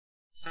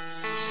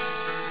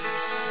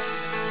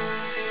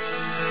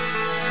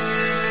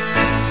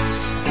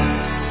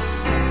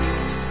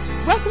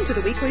to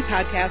the weekly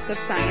podcast of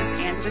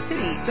Science and the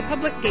City, the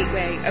public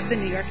gateway of the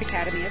New York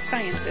Academy of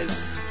Sciences,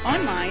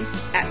 online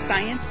at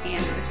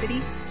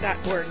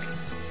scienceandthecity.org.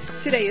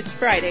 Today is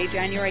Friday,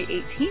 January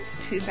 18th,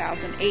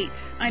 2008.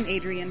 I'm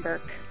Adrienne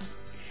Burke.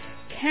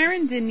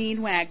 Karen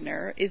Deneen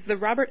Wagner is the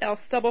Robert L.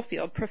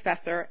 Stubblefield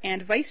Professor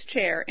and Vice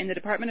Chair in the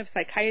Department of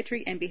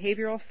Psychiatry and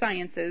Behavioral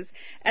Sciences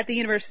at the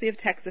University of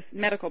Texas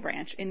Medical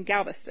Branch in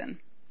Galveston.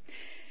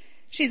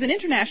 She's an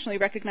internationally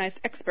recognized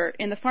expert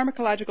in the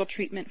pharmacological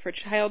treatment for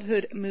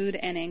childhood mood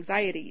and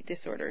anxiety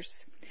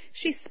disorders.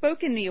 She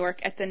spoke in New York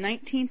at the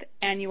 19th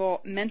Annual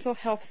Mental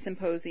Health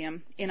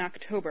Symposium in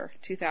October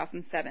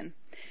 2007.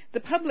 The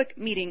public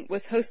meeting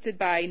was hosted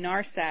by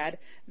NARSAD,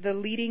 the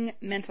leading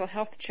mental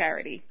health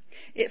charity.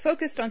 It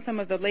focused on some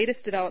of the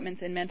latest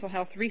developments in mental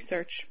health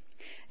research,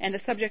 and the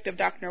subject of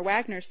Dr.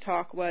 Wagner's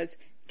talk was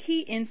Key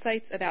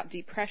Insights about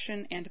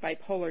Depression and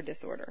Bipolar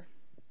Disorder.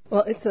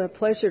 Well, it's a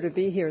pleasure to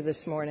be here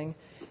this morning.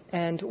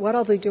 And what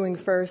I'll be doing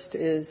first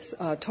is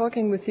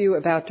talking with you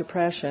about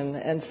depression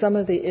and some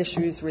of the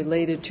issues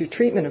related to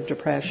treatment of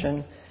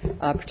depression,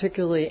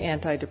 particularly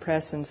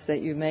antidepressants that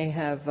you may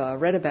have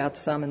read about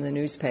some in the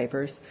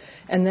newspapers,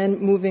 and then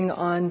moving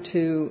on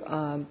to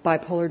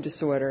bipolar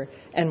disorder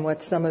and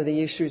what some of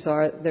the issues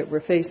are that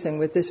we're facing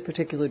with this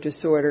particular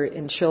disorder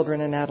in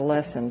children and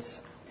adolescents.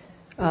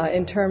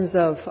 In terms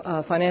of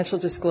financial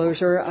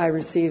disclosure, I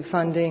receive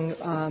funding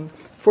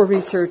for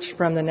research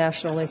from the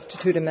National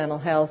Institute of Mental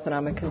Health, and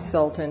I'm a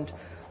consultant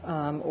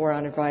or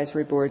on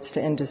advisory boards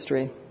to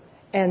industry.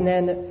 And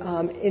then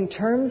in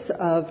terms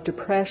of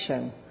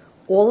depression,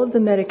 all of the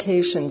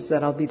medications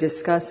that I'll be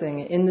discussing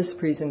in this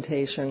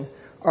presentation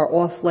are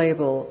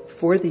off-label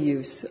for the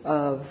use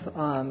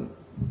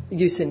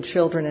in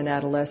children and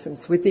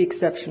adolescents, with the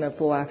exception of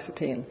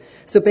fluoxetine.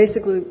 So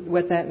basically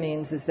what that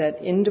means is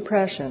that in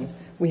depression,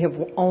 we have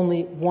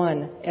only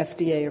one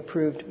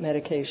FDA-approved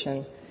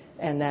medication,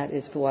 and that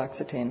is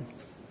fluoxetine.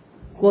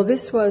 Well,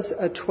 this was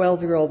a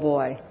 12-year-old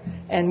boy,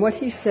 and what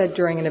he said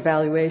during an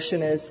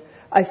evaluation is,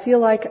 I feel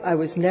like I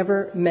was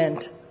never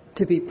meant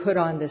to be put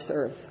on this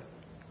earth.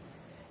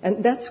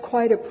 And that's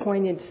quite a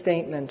poignant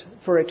statement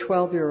for a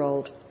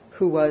 12-year-old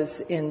who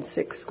was in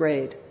 6th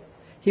grade.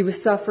 He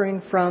was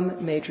suffering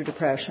from major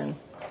depression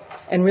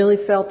and really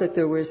felt that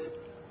there was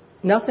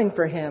nothing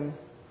for him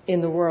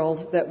in the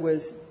world that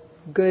was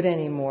good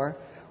anymore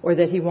or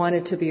that he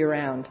wanted to be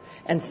around.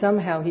 And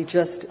somehow he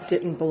just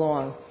didn't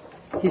belong.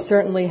 He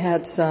certainly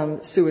had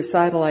some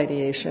suicidal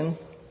ideation,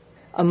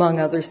 among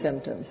other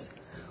symptoms.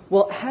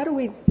 Well, how do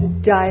we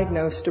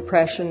diagnose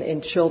depression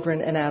in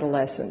children and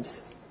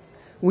adolescents?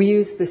 We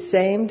use the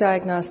same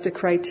diagnostic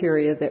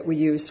criteria that we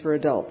use for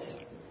adults.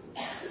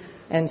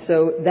 And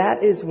so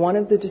that is one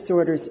of the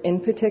disorders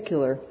in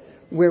particular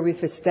where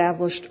we've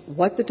established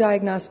what the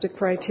diagnostic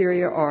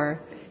criteria are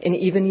in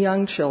even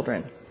young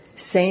children.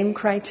 Same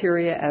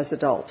criteria as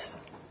adults.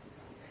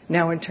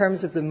 Now, in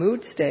terms of the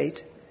mood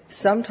state,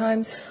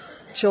 sometimes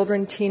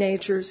children,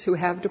 teenagers who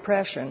have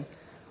depression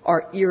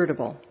are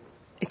irritable,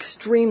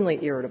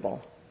 extremely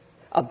irritable,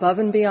 above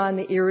and beyond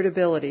the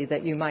irritability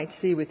that you might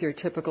see with your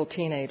typical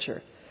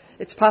teenager.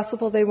 It's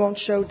possible they won't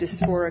show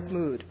dysphoric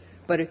mood,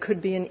 but it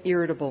could be an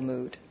irritable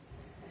mood.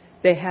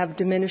 They have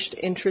diminished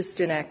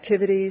interest in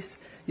activities.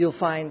 You'll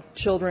find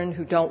children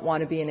who don't want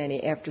to be in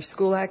any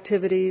after-school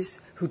activities,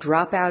 who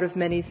drop out of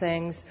many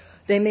things.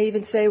 They may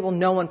even say, well,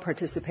 no one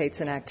participates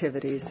in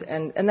activities.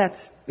 And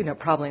that's,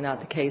 probably not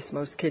the case.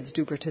 Most kids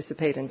do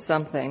participate in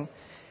something.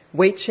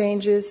 Weight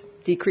changes,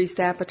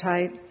 decreased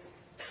appetite,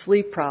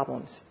 sleep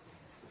problems.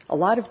 A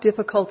lot of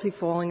difficulty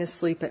falling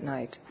asleep at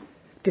night.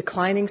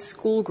 Declining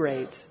school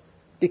grades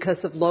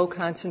because of low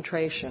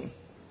concentration.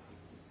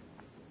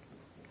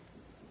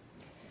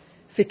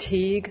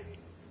 Fatigue,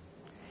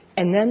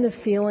 and then the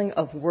feeling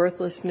of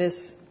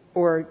worthlessness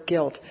or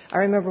guilt. I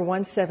remember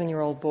one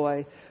 7-year-old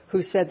boy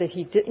who said that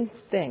he didn't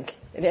think,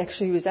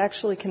 he was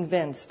actually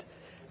convinced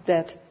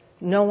that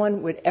no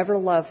one would ever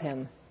love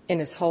him in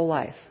his whole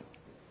life.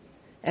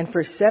 And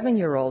for a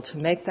 7-year-old to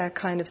make that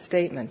kind of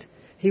statement,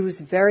 he was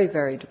very,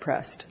 very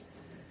depressed.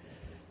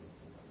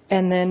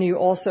 And then you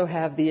also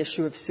have the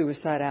issue of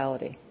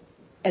suicidality.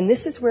 And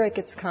this is where it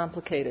gets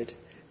complicated,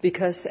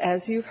 because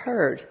as you've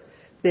heard,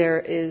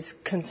 there is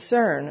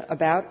concern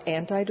about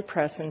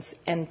antidepressants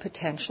and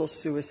potential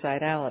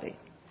suicidality.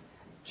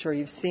 I'm sure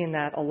you've seen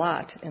that a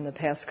lot in the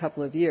past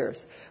couple of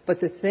years. But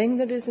the thing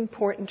that is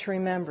important to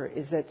remember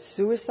is that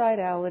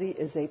suicidality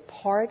is a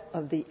part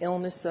of the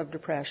illness of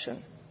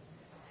depression.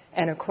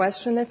 And a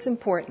question that's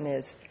important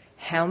is,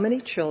 how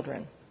many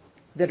children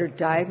that are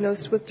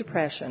diagnosed with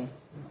depression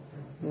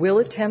will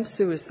attempt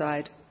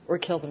suicide or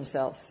kill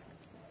themselves?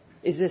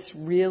 Is this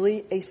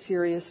really a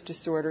serious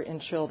disorder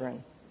in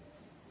children?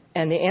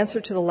 And the answer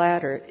to the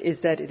latter is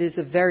that it is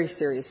a very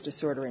serious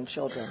disorder in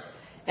children.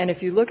 And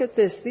if you look at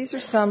this, these are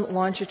some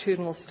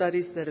longitudinal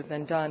studies that have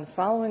been done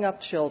following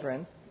up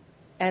children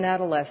and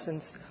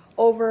adolescents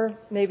over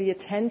maybe a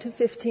 10 to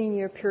 15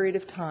 year period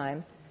of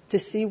time to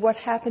see what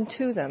happened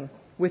to them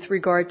with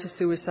regard to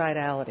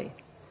suicidality.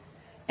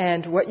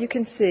 And what you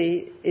can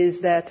see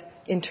is that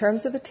in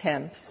terms of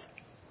attempts,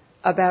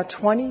 about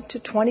 20 to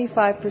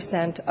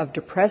 25% of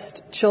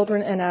depressed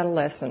children and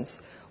adolescents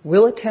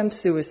will attempt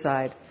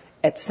suicide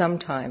at some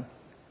time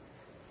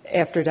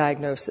after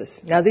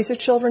diagnosis. Now, these are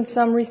children,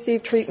 some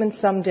receive treatment,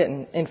 some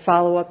didn't. In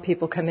follow-up,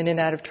 people come in and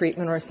out of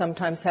treatment or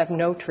sometimes have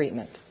no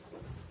treatment.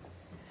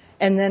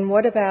 And then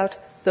what about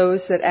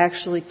those that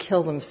actually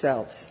kill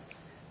themselves?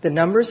 The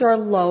numbers are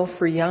low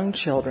for young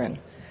children,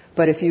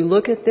 but if you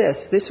look at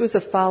this was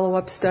a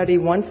follow-up study,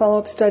 one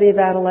follow-up study of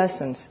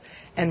adolescents,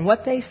 and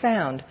what they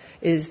found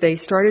is they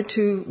started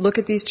to look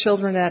at these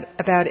children at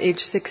about age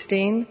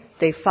 16.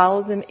 They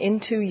followed them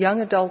into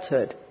young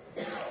adulthood,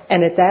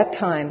 and at that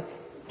time,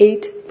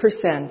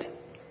 8%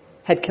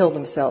 had killed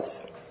themselves.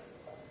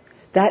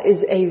 That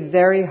is a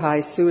very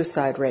high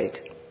suicide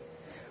rate.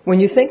 When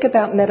you think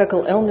about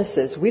medical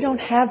illnesses, we don't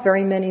have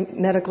very many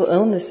medical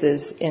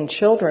illnesses in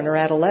children or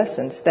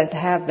adolescents that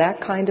have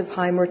that kind of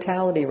high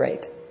mortality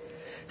rate.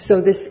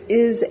 So this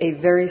is a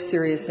very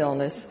serious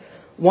illness,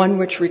 one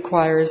which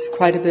requires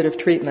quite a bit of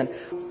treatment.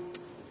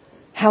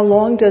 How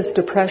long does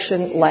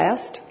depression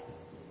last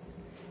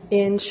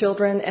in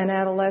children and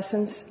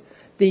adolescents?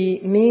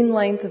 The mean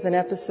length of an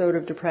episode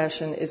of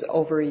depression is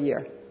over a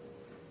year.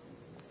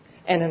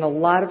 And in a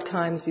lot of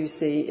times you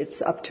see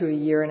it's up to a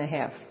year and a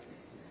half.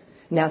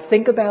 Now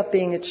think about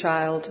being a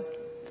child,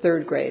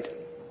 third grade.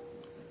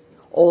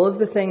 All of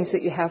the things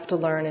that you have to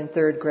learn in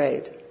third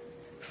grade,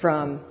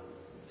 from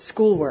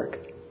schoolwork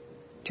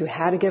to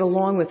how to get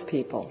along with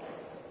people,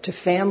 to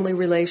family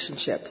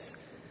relationships.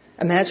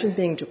 Imagine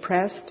being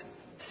depressed,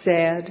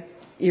 sad,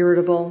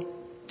 irritable,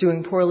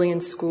 doing poorly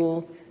in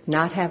school,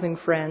 not having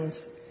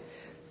friends.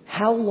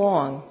 How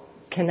long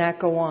can that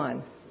go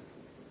on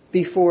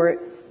before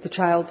the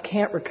child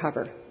can't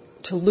recover?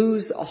 To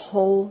lose a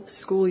whole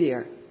school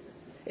year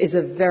is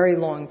a very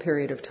long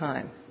period of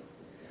time.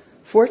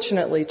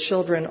 Fortunately,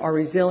 children are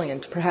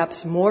resilient,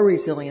 perhaps more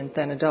resilient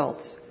than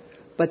adults,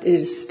 but it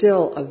is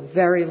still a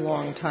very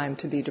long time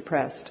to be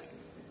depressed.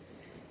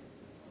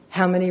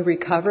 How many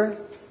recover?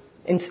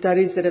 In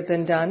studies that have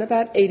been done,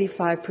 about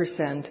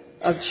 85%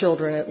 of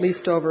children, at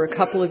least over a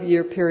couple of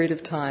year period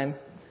of time,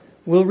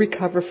 will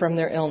recover from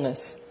their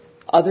illness.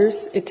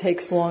 Others, it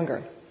takes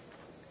longer.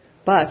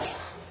 But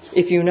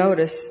if you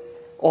notice,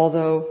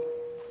 although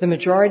the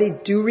majority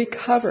do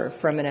recover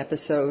from an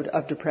episode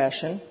of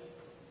depression,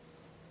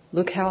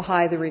 look how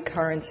high the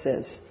recurrence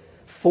is.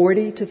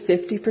 40 to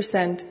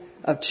 50%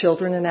 of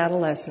children and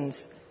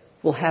adolescents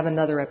will have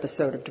another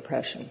episode of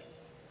depression.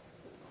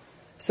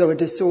 So a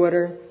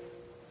disorder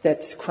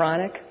that's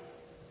chronic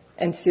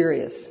and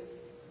serious.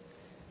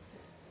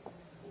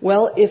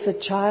 Well, if a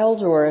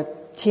child or a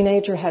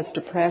teenager has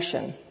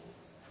depression,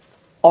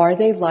 are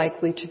they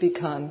likely to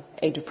become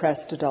a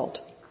depressed adult?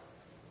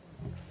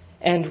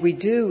 And we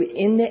do,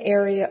 in the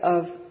area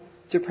of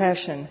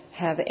depression,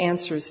 have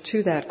answers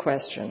to that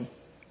question.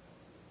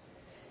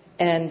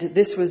 And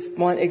this was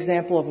one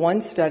example of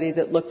one study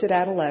that looked at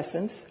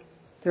adolescents.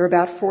 They're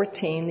about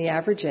 14, the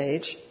average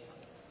age,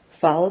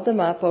 followed them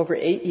up over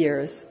 8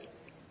 years,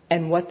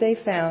 and what they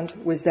found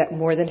was that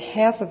more than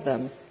half of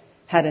them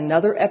had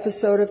another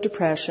episode of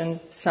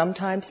depression,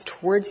 sometimes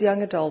towards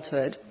young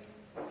adulthood,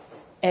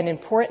 and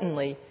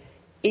importantly,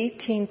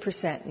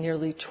 18%,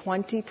 nearly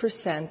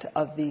 20%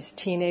 of these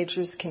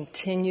teenagers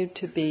continued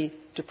to be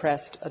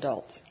depressed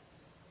adults.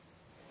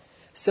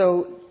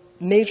 So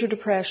major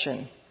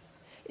depression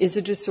is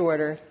a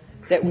disorder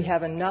that we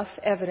have enough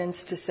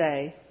evidence to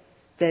say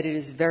that it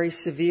is very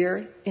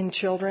severe in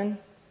children.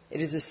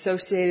 It is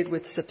associated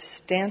with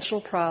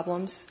substantial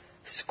problems,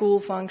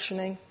 school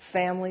functioning,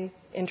 family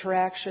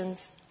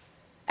interactions,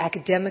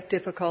 academic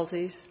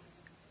difficulties,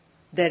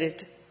 that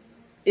it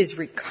is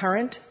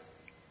recurrent,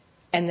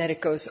 and that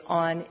it goes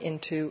on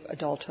into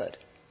adulthood.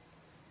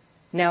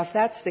 Now, if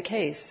that's the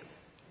case,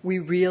 we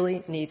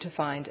really need to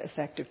find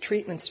effective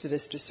treatments for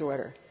this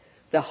disorder.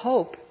 The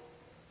hope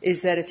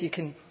is that if you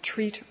can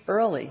treat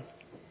early,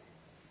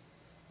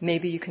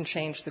 maybe you can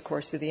change the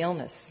course of the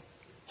illness.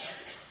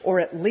 Or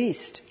at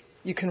least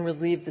you can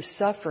relieve the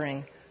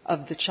suffering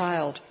of the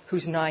child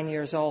who's 9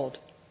 years old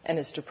and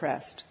is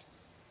depressed.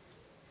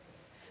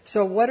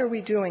 So what are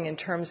we doing in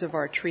terms of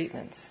our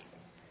treatments?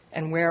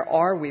 And where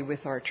are we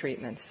with our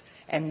treatments?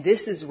 And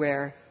this is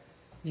where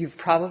you've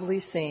probably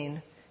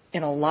seen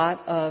in a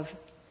lot of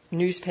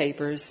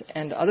newspapers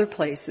and other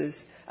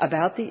places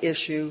about the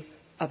issue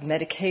of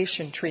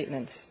medication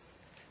treatments.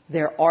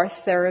 There are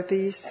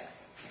therapies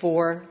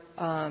for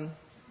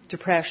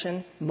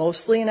depression,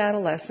 mostly in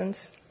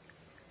adolescents.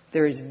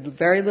 There is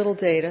very little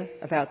data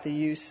about the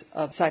use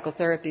of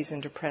psychotherapies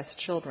in depressed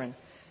children.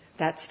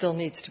 That still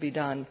needs to be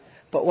done.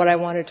 But what I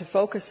wanted to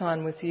focus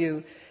on with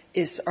you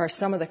are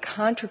some of the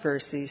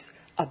controversies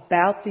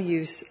about the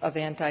use of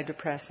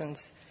antidepressants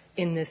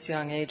in this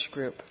young age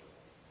group.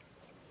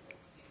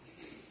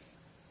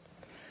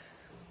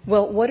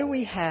 Well, what do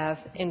we have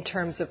in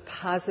terms of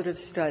positive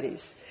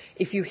studies?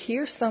 If you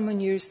hear someone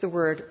use the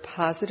word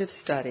positive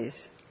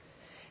studies,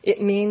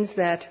 it means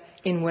that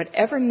in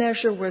whatever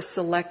measure was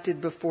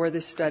selected before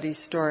the study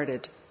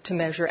started to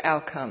measure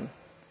outcome,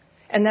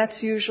 and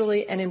that's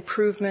usually an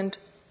improvement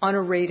on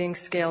a rating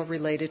scale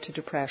related to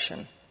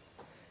depression.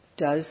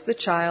 Does the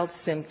child's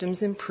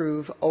symptoms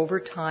improve over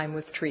time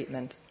with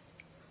treatment?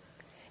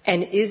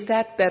 And is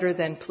that better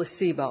than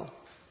placebo?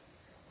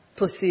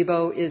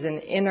 Placebo is an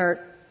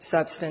inert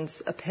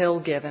substance, a pill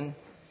given,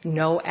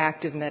 no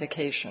active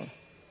medication.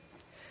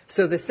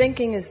 So the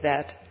thinking is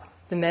that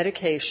the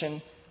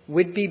medication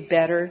would be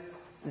better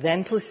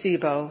than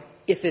placebo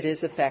if it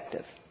is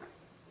effective.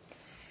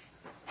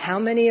 How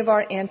many of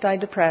our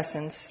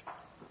antidepressants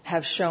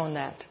have shown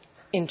that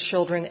in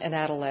children and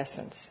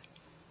adolescents?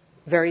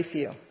 Very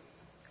few.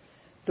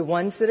 The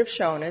ones that have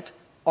shown it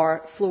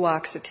are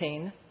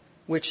fluoxetine,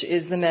 which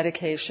is the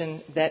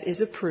medication that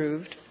is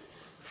approved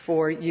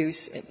for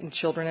use in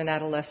children and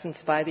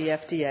adolescents by the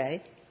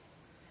FDA.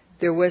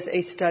 There was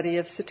a study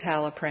of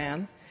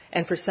citalopram,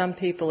 and for some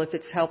people, if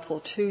it's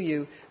helpful to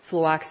you,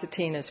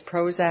 fluoxetine is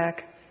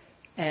Prozac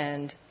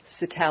and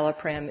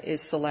citalopram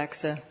is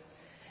Celexa.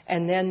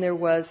 And then there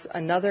was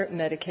another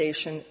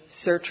medication,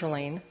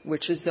 sertraline,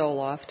 which is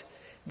Zoloft,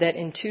 that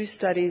in 2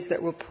 studies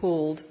that were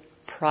pooled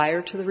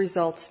prior to the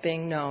results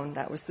being known,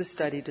 that was the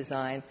study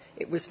design,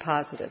 it was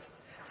positive.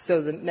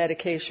 So the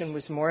medication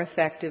was more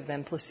effective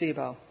than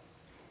placebo.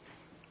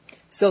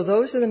 So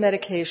those are the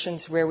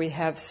medications where we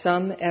have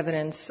some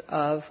evidence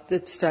of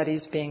the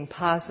studies being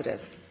positive.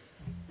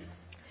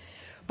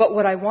 But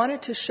what I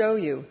wanted to show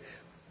you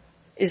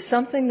is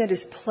something that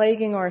is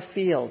plaguing our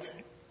field,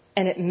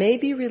 and it may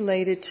be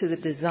related to the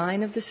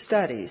design of the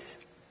studies,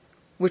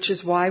 which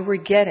is why we're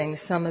getting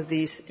some of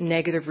these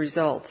negative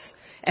results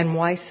and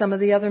why some of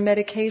the other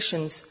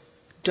medications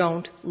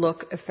don't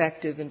look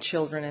effective in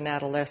children and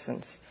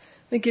adolescents.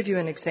 Let me give you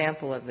an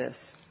example of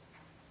this.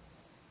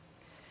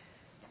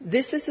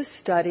 This is a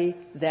study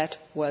that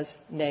was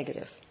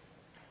negative.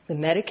 The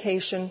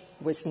medication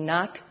was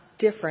not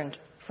different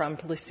from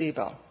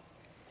placebo.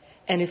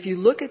 And if you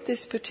look at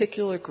this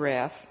particular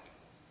graph,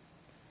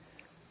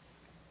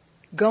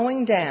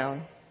 going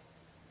down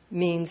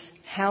means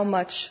how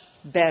much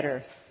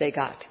better they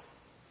got.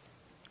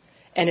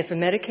 And if a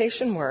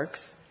medication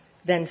works,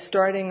 then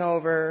starting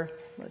over,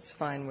 let's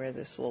find where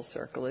this little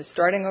circle is,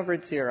 starting over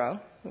at 0,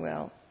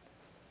 well,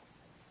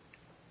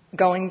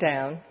 going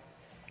down,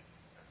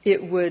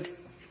 it would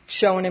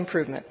show an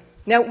improvement.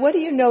 Now, what do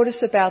you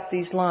notice about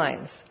these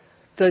lines?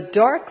 The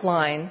dark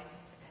line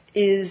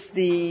is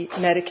the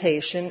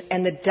medication,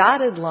 and the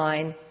dotted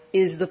line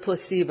is the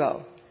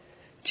placebo.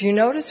 Do you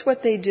notice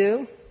what they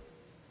do?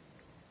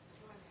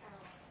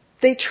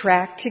 They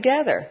track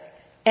together,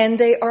 and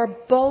they are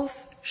both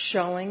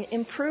showing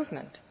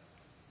improvement.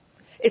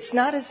 It's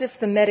not as if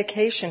the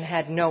medication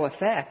had no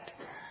effect.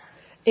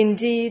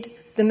 Indeed,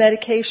 the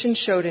medication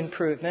showed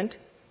improvement,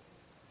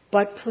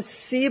 but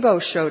placebo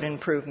showed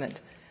improvement.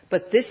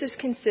 But this is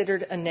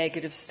considered a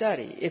negative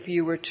study. If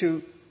you were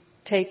to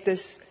take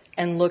this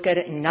and look at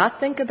it and not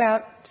think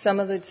about some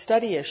of the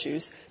study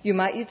issues,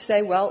 you'd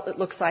say, well, it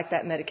looks like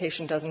that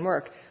medication doesn't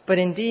work. But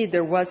indeed,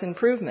 there was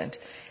improvement.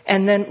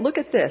 And then look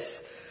at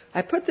this.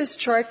 I put this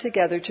chart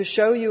together to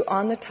show you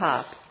on the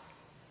top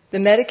the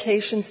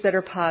medications that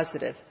are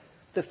positive,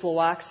 the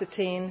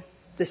fluoxetine,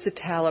 the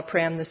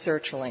citalopram, the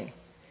sertraline.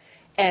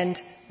 And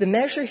the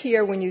measure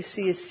here, when you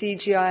see a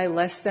CGI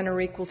less than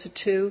or equal to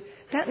 2,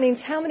 that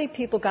means how many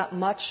people got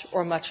much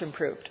or much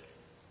improved.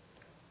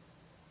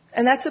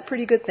 And that's a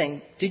pretty good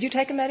thing. Did you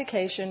take a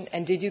medication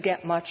and did you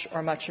get much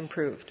or much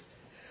improved?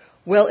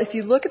 Well, if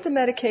you look at the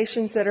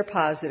medications that are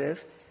positive,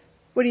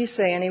 what do you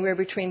say, anywhere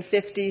between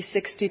 50,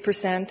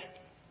 60%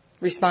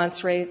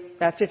 response rate,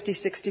 about 50,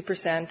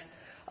 60%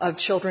 of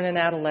children and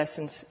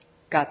adolescents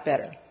got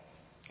better.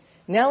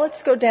 Now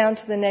let's go down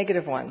to the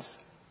negative ones.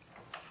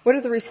 What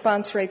are the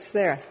response rates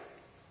there?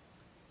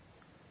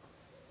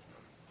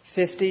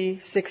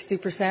 50,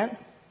 60%?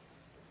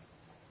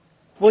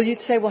 Well,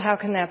 you'd say, well, how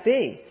can that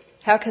be?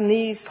 How can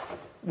these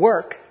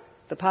work,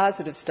 the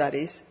positive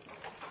studies,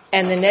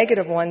 and the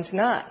negative ones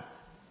not?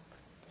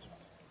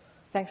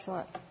 Thanks a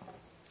lot.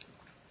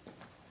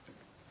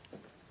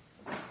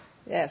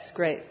 Yes,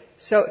 great.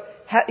 So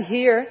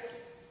here,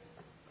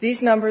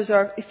 these numbers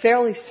are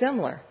fairly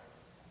similar.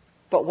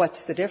 But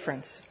what's the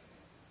difference?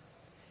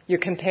 You're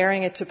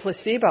comparing it to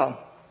placebo.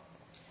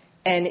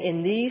 And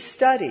in these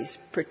studies,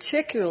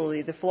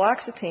 particularly the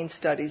fluoxetine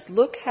studies,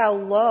 look how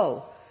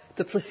low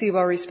the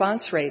placebo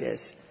response rate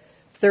is.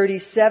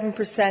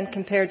 37%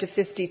 compared to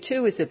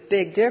 52 is a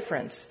big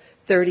difference.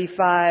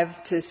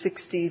 35 to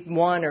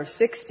 61 or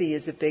 60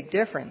 is a big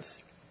difference.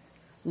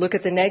 Look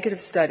at the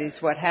negative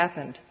studies, what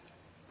happened.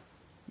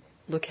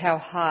 Look how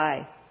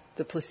high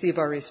the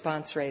placebo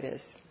response rate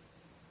is.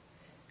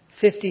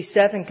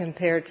 57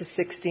 compared to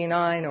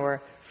 69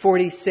 or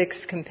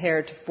 46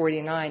 compared to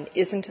 49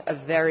 isn't a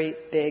very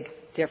big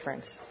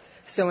difference.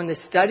 So in the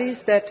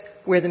studies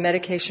where the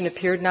medication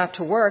appeared not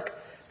to work,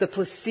 the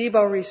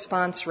placebo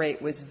response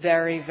rate was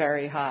very,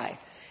 very high.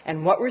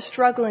 And what we're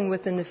struggling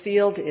with in the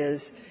field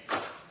is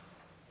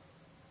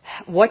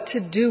what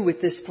to do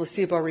with this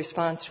placebo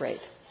response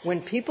rate.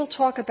 When people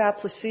talk about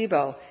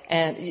placebo,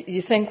 and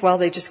you think, well,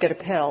 they just get a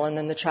pill and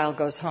then the child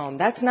goes home.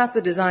 That's not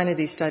the design of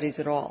these studies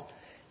at all.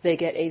 They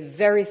get a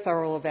very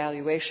thorough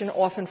evaluation,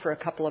 often for a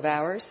couple of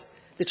hours.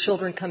 The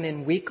children come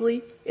in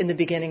weekly in the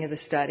beginning of the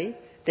study.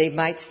 They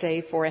might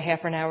stay for a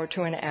half an hour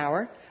to an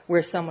hour,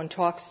 where someone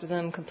talks to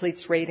them,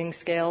 completes rating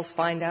scales,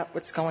 find out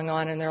what's going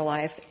on in their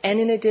life. And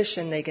in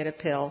addition, they get a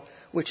pill,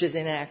 which is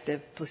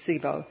inactive,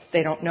 placebo.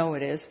 They don't know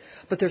it is.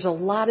 But there's a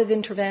lot of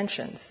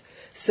interventions.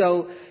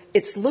 So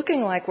it's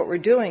looking like what we're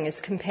doing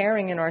is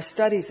comparing in our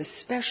studies,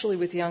 especially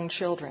with young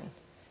children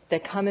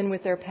that come in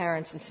with their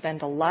parents and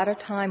spend a lot of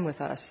time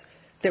with us,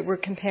 that we're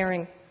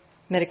comparing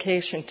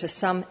medication to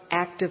some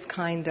active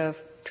kind of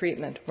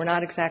treatment. We're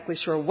not exactly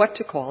sure what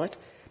to call it,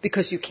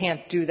 because you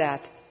can't do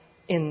that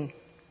in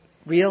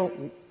real,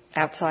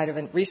 outside of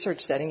a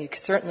research setting. You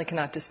certainly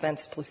cannot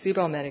dispense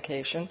placebo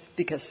medication,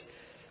 because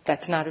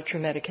that's not a true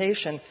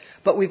medication.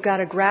 But we've got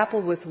to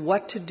grapple with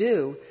what to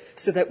do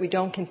so that we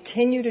don't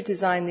continue to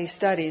design these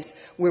studies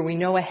where we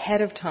know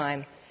ahead of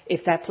time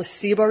if that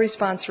placebo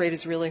response rate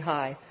is really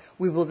high,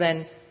 we will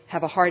then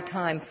have a hard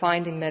time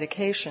finding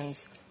medications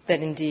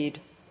that indeed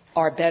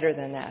are better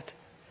than that.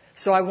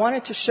 So I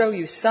wanted to show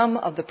you some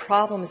of the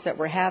problems that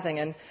we're having.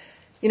 And,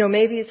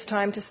 maybe it's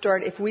time to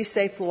start. If we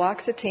say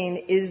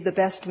fluoxetine is the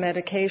best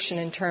medication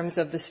in terms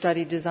of the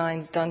study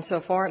designs done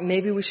so far,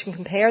 maybe we should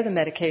compare the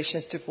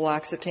medications to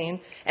fluoxetine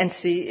and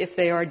see if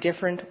they are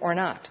different or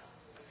not.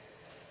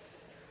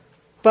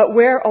 But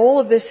where all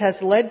of this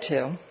has led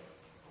to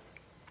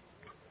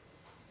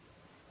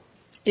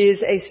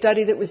is a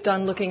study that was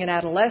done looking at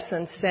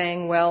adolescents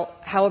saying, well,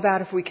 how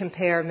about if we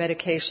compare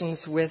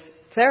medications with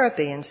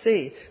therapy and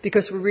see?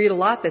 Because we read a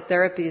lot that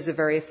therapy is a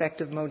very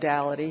effective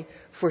modality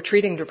for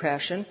treating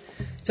depression.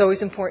 It's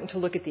always important to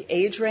look at the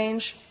age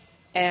range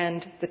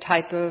and the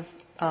type of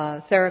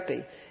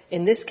therapy.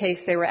 In this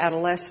case, they were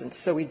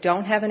adolescents, so we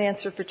don't have an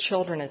answer for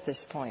children at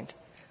this point.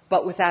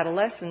 But with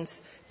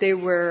adolescents, they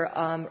were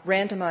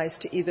randomized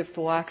to either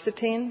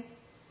fluoxetine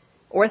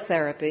or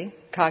therapy,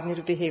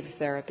 cognitive behavior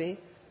therapy,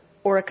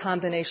 or a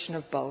combination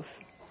of both,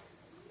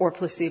 or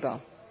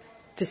placebo,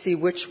 to see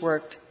which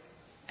worked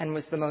and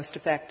was the most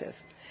effective.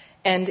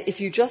 And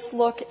if you just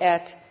look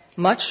at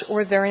much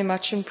or very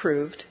much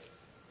improved,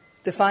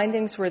 the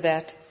findings were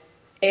that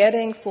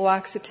adding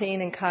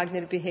fluoxetine and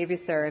cognitive behavior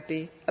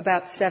therapy,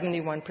 about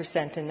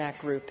 71% in that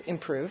group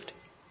improved.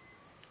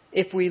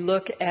 If we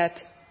look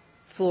at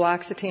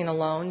fluoxetine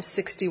alone,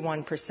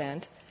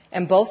 61%,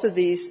 and both of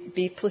these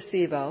beat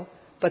placebo,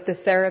 but the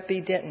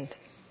therapy didn't.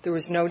 There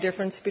was no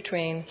difference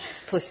between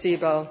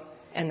placebo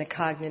and the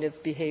cognitive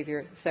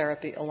behavior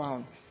therapy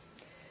alone.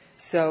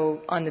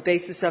 So on the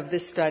basis of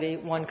this study,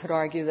 one could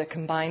argue that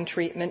combined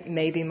treatment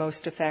may be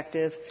most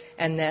effective,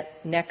 and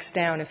that next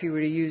down, if you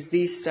were to use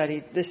this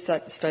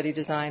study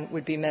design,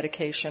 would be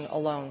medication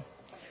alone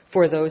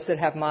for those that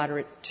have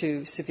moderate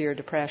to severe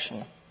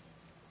depression.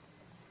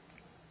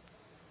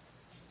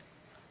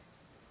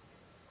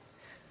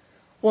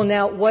 Well,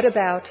 now, what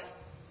about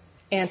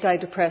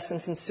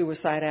antidepressants and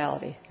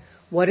suicidality?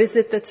 What is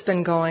it that's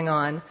been going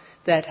on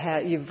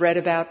that you've read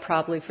about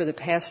probably for the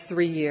past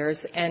 3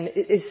 years and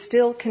is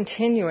still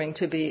continuing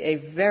to be a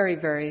very,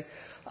 very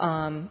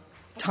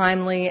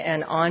timely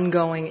and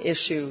ongoing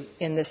issue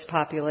in this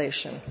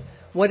population?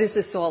 What is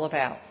this all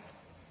about?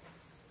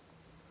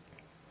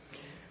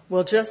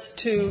 Well, just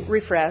to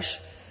refresh,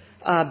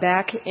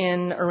 back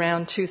in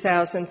around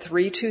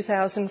 2003,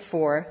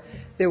 2004,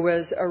 there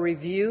was a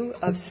review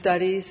of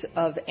studies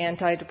of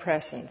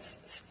antidepressants,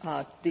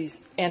 these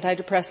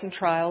antidepressant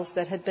trials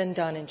that had been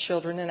done in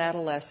children and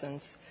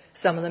adolescents.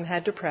 Some of them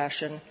had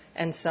depression,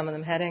 and some of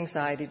them had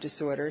anxiety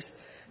disorders.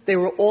 They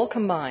were all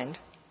combined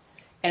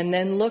and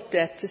then looked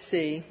at to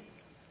see,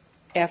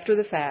 after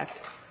the fact,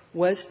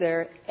 was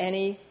there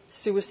any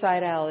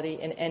suicidality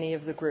in any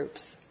of the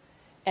groups.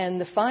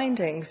 And the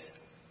findings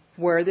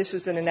were, this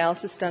was an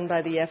analysis done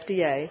by the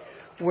FDA,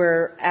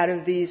 where out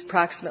of these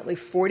approximately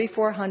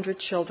 4,400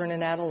 children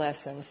and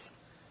adolescents,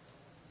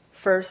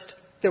 first,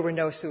 there were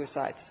no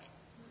suicides.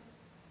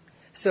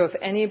 So if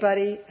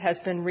anybody has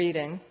been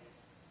reading,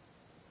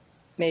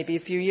 maybe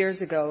a few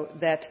years ago,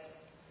 that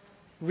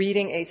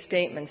reading a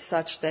statement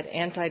such that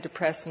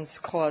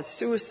antidepressants cause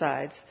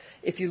suicides,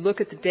 if you look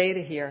at the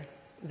data here,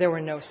 there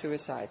were no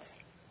suicides.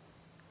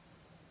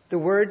 The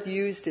word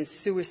used is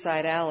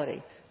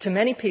suicidality. To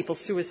many people,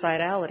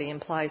 suicidality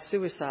implies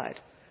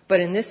suicide. But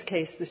in this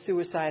case, the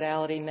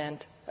suicidality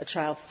meant a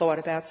child thought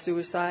about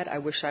suicide. I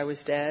wish I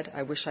was dead.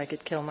 I wish I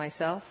could kill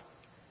myself.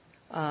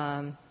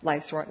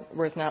 Life's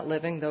worth not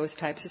living, those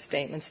types of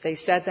statements. They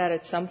said that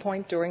at some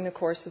point during the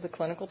course of the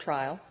clinical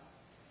trial,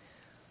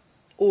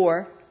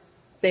 or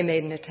they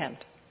made an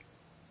attempt.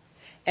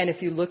 And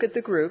if you look at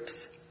the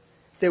groups,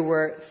 there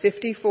were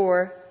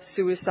 54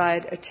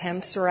 suicide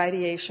attempts or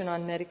ideation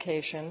on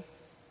medication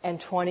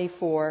and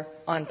 24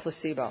 on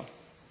placebo.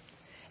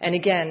 And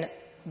again,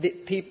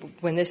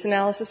 when this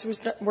analysis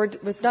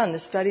was done, the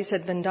studies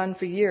had been done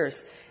for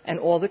years, and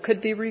all that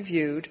could be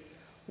reviewed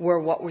were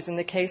what was in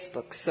the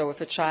casebooks. So if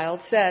a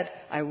child said,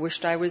 I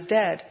wished I was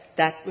dead,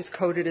 that was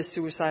coded as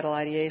suicidal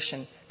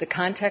ideation. The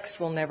context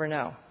we'll never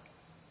know.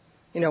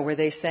 Were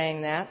they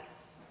saying that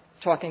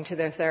talking to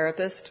their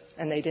therapist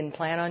and they didn't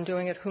plan on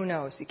doing it, who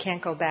knows? You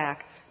can't go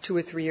back 2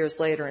 or 3 years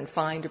later and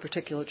find a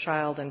particular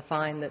child and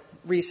find the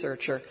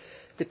researcher.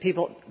 The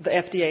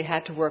FDA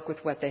had to work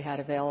with what they had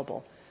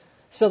available.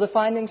 So the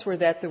findings were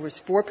that there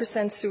was 4%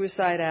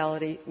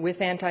 suicidality with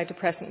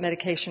antidepressant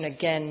medication,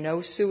 again,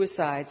 no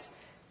suicides,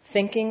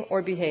 thinking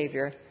or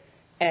behavior,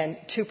 and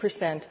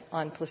 2%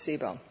 on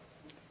placebo.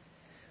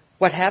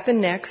 What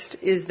happened next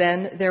is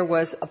then there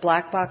was a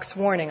black box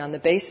warning on the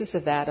basis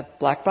of that, a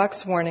black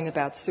box warning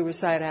about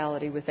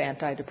suicidality with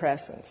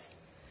antidepressants.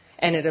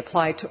 And it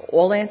applied to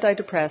all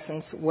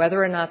antidepressants,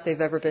 whether or not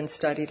they've ever been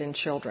studied in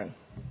children.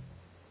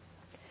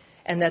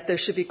 And that there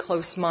should be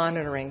close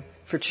monitoring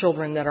for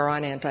children that are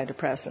on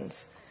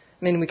antidepressants.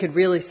 I mean, we could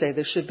really say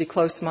there should be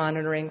close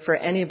monitoring for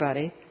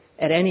anybody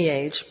at any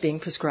age being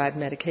prescribed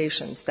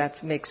medications.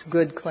 That makes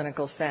good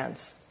clinical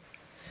sense.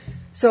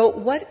 So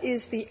what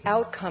is the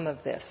outcome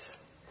of this?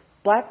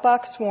 Black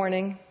box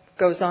warning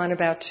goes on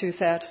around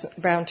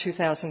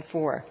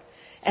 2004.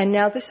 And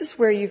now this is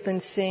where you've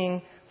been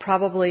seeing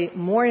probably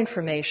more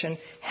information.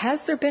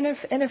 Has there been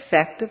an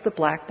effect of the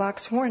black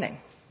box warning?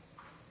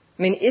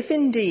 I mean, if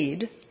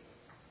indeed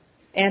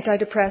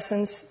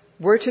antidepressants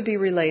were to be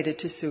related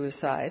to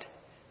suicide,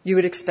 you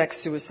would expect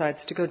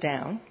suicides to go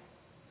down.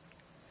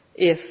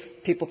 If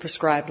people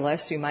prescribed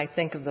less, you might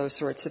think of those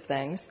sorts of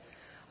things.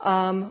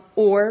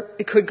 Or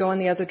it could go in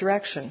the other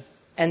direction.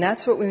 And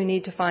that's what we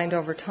need to find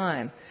over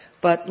time.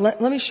 But let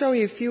me show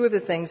you a few of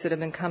the things that have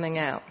been coming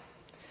out.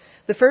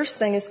 The first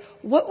thing is,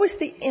 what was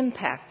the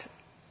impact?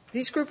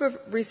 These group of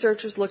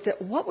researchers looked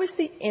at what was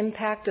the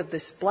impact of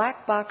this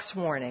black box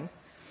warning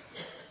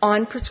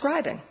on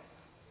prescribing.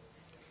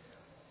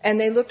 And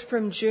they looked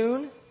from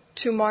June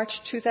to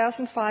March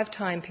 2005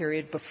 time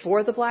period,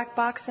 before the black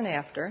box and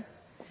after.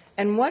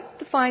 And what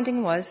the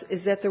finding was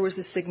is that there was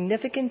a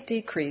significant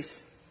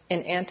decrease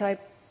in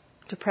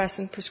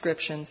antidepressant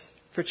prescriptions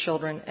for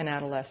children and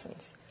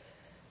adolescents.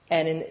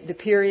 And in the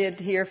period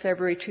here,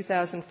 February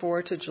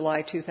 2004 to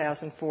July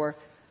 2004,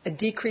 a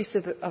decrease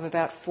of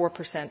about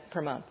 4%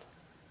 per month.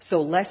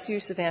 So less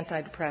use of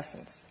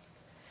antidepressants.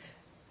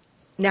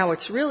 Now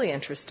what's really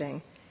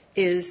interesting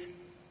is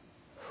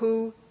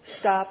who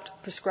stopped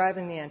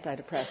prescribing the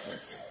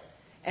antidepressants.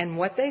 And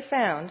what they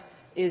found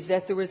is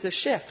that there was a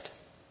shift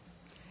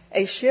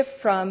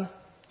from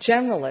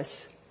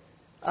generalists,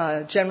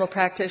 general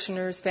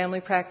practitioners,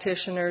 family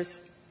practitioners,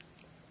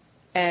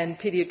 and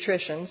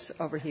pediatricians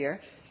over here,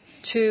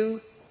 to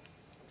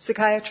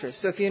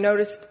psychiatrists. So if you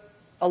noticed,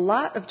 a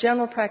lot of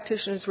general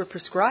practitioners were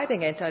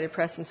prescribing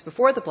antidepressants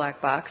before the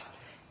black box.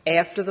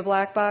 After the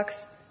black box,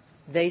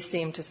 they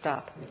seemed to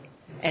stop.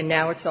 And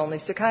now it's only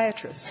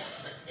psychiatrists.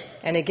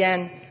 And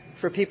again,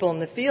 for people in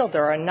the field,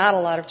 there are not a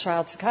lot of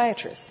child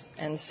psychiatrists.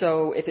 And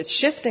so if it's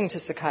shifting to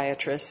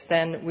psychiatrists,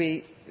 then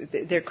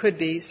there could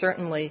be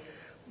certainly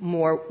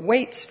more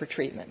waits for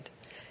treatment.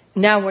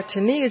 Now, what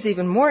to me is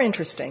even more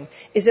interesting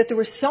is that there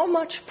was so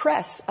much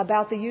press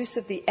about the use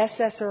of the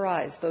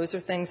SSRIs. Those are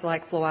things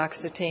like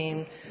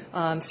fluoxetine,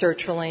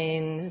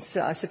 sertraline,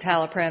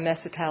 citalopram,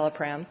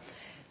 escitalopram.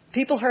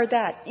 People heard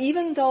that.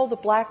 Even though the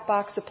black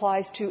box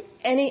applies to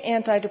any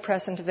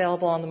antidepressant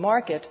available on the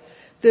market,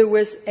 there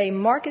was a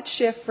market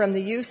shift from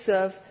the use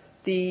of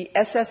the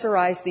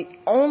SSRIs, the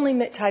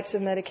only types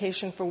of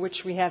medication for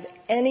which we have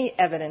any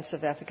evidence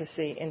of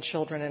efficacy in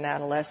children and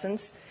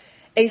adolescents,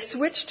 a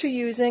switch to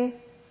using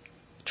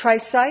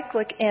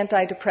tricyclic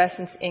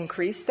antidepressants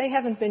increased. They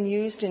haven't been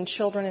used in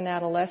children and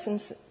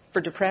adolescents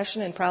for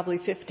depression in probably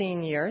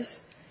 15 years.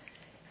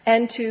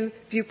 And to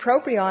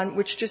bupropion,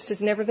 which just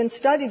has never been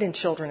studied in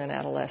children and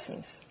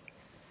adolescents.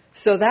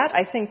 So that,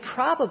 I think,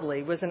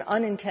 probably was an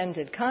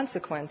unintended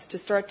consequence to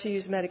start to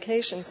use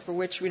medications for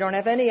which we don't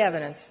have any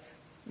evidence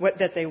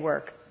that they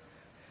work.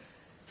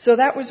 So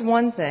that was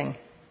one thing.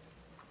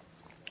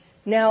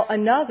 Now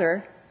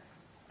another,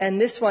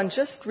 and this one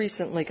just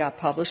recently got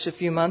published a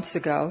few months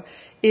ago,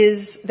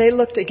 is they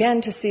looked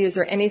again to see is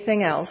there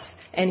anything else,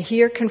 and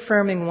here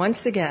confirming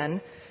once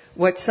again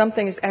what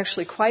something is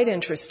actually quite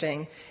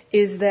interesting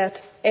is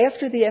that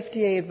after the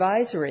FDA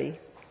advisory,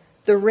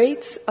 the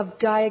rates of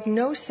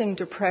diagnosing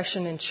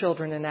depression in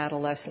children and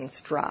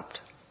adolescents dropped.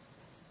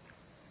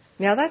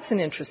 Now that's an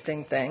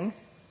interesting thing.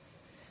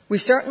 We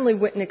certainly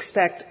wouldn't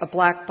expect a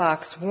black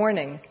box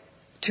warning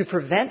to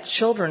prevent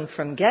children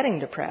from getting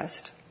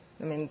depressed.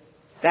 I mean,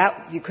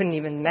 that you couldn't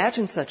even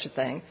imagine such a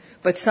thing.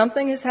 But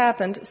something has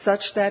happened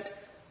such that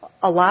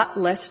a lot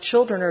less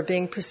children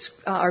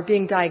are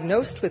being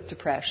diagnosed with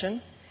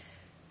depression.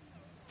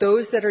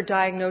 Those that are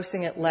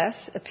diagnosing it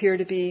less appear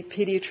to be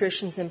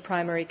pediatricians and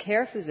primary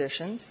care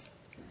physicians.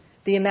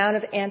 The amount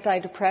of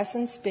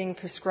antidepressants being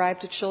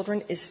prescribed to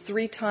children is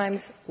 3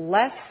 times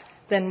less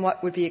than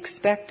what would be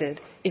expected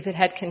if it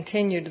had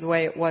continued the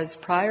way it was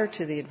prior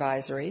to the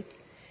advisory.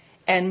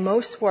 And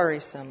most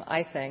worrisome,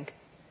 I think,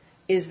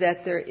 is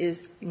that there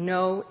is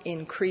no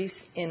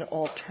increase in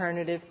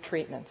alternative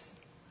treatments.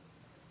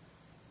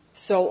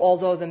 So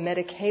although the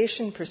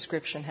medication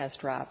prescription has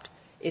dropped,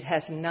 it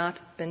has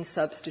not been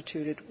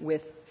substituted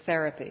with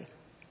therapy.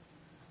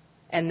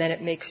 And then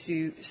it makes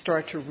you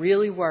start to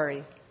really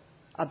worry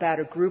about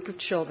a group of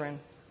children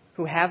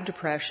who have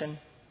depression,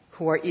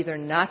 who are either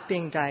not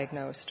being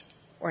diagnosed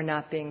or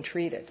not being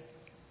treated.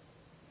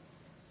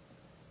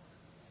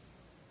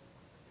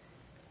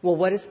 Well,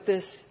 what has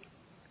this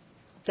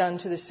done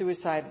to the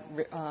suicide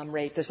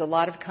rate? There's a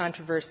lot of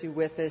controversy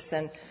with this,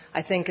 and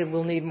I think it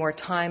will need more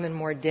time and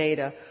more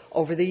data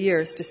over the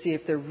years to see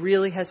if there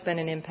really has been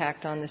an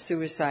impact on the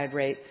suicide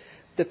rate.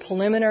 The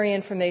preliminary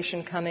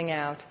information coming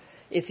out,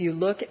 if you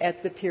look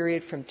at the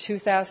period from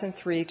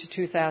 2003 to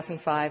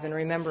 2005, and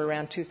remember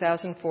around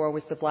 2004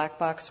 was the black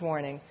box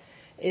warning,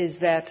 is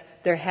that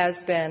there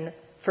has been,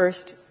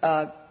 first,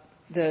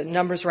 the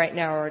numbers right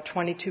now are a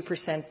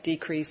 22%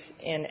 decrease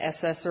in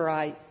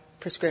SSRI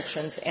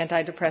prescriptions,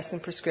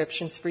 antidepressant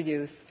prescriptions for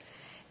youth.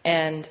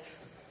 And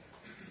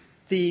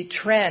the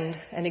trend,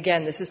 and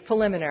again, this is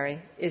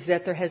preliminary, is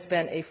that there has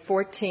been a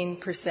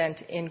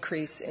 14%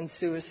 increase in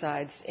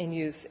suicides in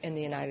youth in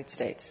the United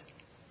States.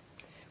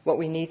 What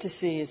we need to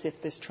see is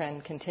if this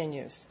trend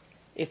continues,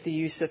 if the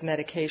use of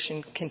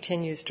medication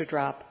continues to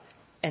drop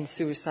and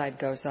suicide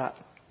goes up.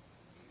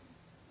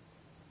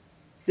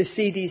 The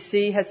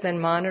CDC has been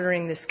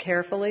monitoring this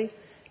carefully,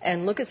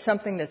 and look at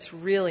something that's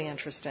really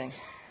interesting.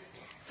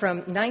 From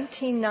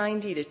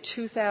 1990 to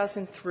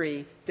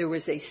 2003, there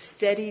was a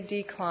steady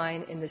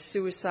decline in the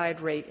suicide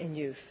rate in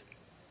youth.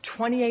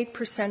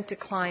 28%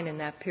 decline in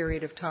that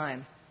period of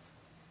time.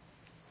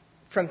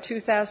 From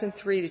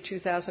 2003 to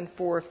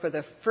 2004, for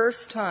the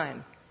first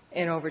time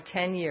in over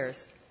 10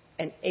 years,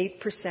 an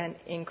 8%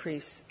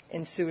 increase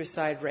in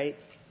suicide rate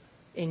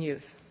in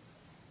youth.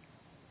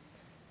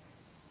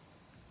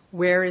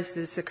 Where is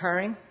this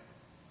occurring?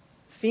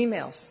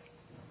 Females,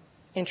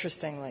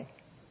 interestingly.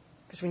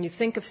 Because when you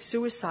think of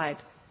suicide,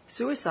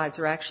 suicides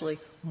are actually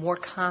more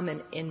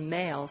common in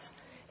males,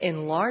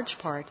 in large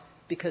part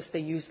because they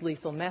use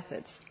lethal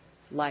methods,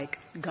 like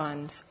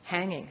guns,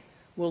 hanging.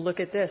 We'll look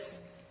at this.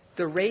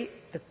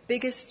 The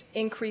biggest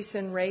increase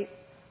in rate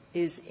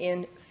is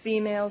in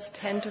females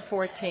 10 to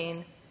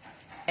 14,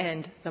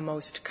 and the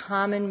most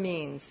common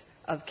means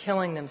of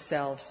killing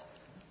themselves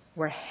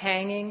were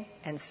hanging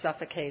and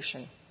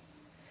suffocation.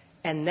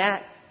 And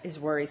that is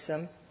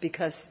worrisome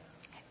because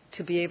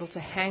to be able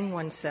to hang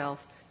oneself,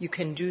 you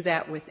can do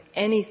that with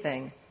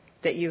anything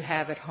that you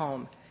have at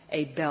home,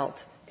 a belt,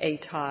 a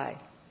tie,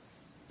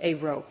 a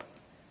rope.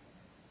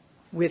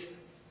 With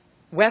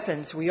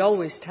weapons, we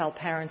always tell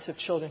parents of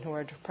children who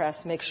are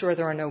depressed, make sure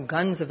there are no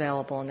guns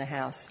available in the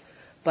house.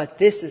 But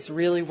this is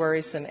really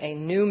worrisome, a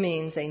new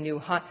means,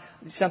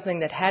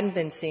 something that hadn't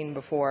been seen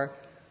before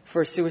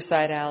for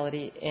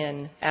suicidality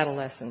in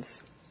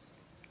adolescents.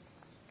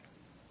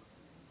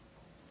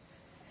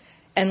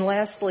 And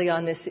lastly,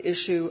 on this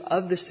issue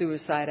of the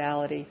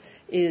suicidality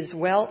is,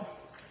 well,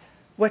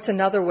 what's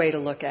another way to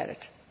look at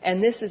it?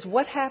 And this is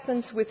what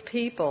happens with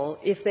people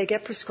if they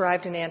get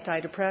prescribed an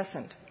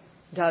antidepressant.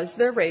 Does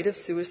their rate of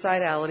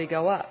suicidality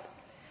go up?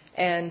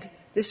 And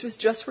this was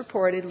just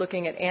reported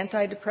looking at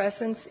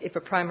antidepressants if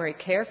a primary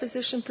care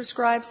physician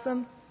prescribes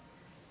them,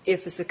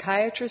 if a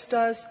psychiatrist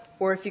does,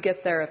 or if you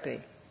get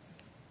therapy.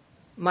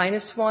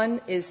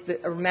 -1 is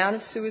the amount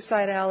of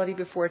suicidality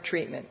before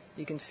treatment.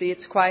 You can see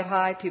it's quite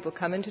high. People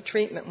come into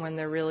treatment when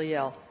they're really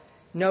ill.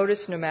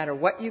 Notice no matter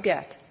what you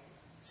get,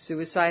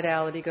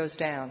 suicidality goes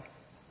down.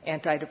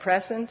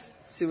 Antidepressants,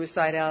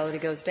 suicidality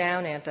goes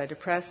down.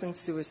 Antidepressants,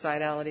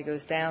 suicidality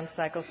goes down.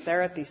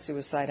 Psychotherapy,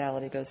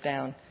 suicidality goes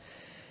down.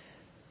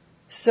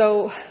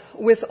 So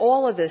with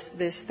all of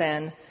this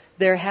then,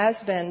 there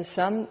has been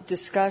some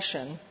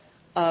discussion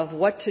of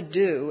what to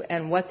do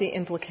and what the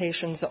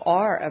implications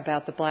are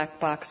about the black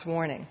box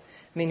warning.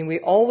 I mean, we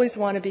always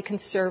want to be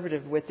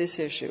conservative with this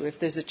issue, if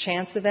there's a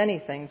chance of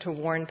anything, to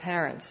warn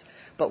parents.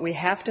 But we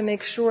have to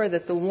make sure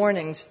that the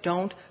warnings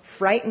don't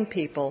frighten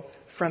people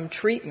from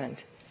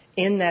treatment,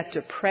 in that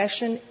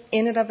depression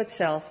in and of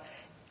itself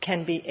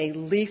can be a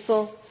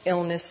lethal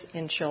illness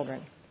in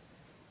children,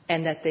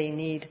 and that they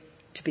need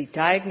to be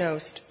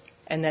diagnosed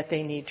and that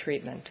they need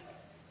treatment.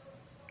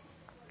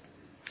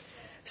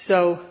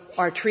 So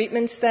our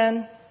treatments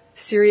then,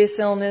 serious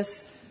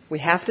illness, we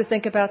have to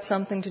think about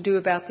something to do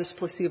about this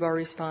placebo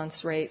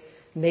response rate.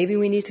 Maybe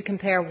we need to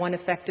compare one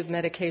effective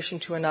medication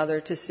to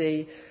another to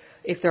see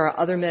if there are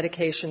other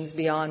medications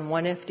beyond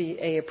one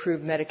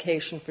FDA-approved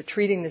medication for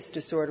treating this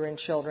disorder in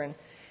children,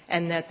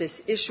 and that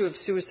this issue of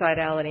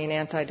suicidality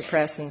and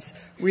antidepressants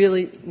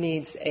really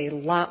needs a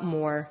lot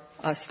more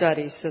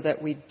studies so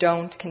that we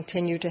don't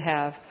continue to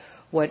have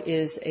what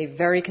is a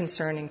very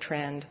concerning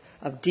trend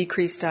of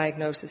decreased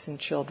diagnosis in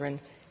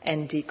children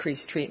and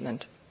decreased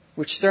treatment,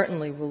 which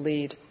certainly will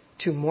lead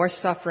to more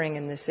suffering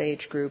in this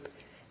age group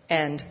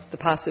and the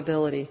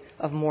possibility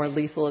of more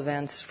lethal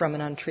events from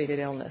an untreated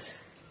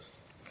illness.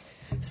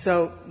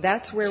 So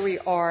that's where we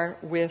are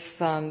with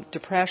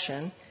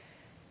depression.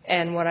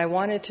 And what I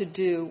wanted to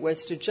do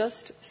was to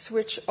just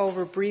switch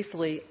over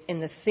briefly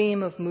in the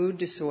theme of mood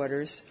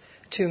disorders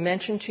to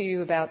mention to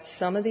you about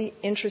some of the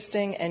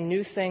interesting and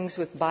new things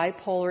with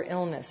bipolar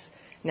illness.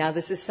 Now,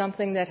 this is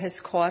something that has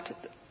caught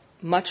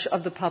much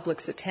of the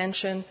public's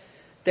attention.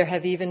 There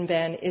have even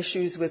been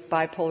issues with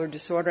bipolar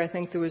disorder. I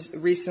think there was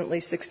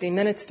recently 60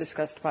 Minutes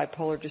discussed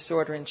bipolar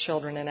disorder in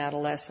children and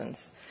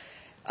adolescents.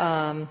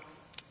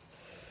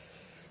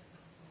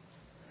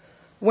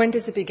 When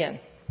does it begin?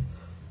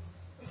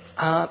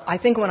 I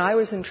think when I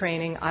was in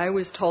training, I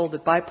was told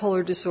that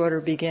bipolar disorder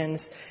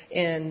begins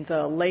in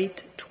the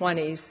late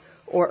 20s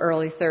or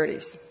early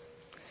 30s.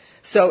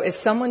 So if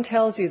someone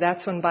tells you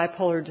that's when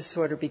bipolar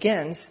disorder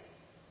begins,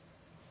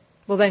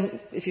 well then,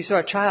 if you saw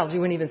a child, you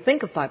wouldn't even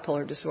think of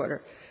bipolar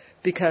disorder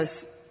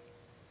because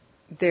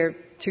they're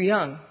too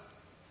young.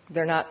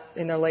 They're not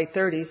in their late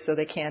 30s, so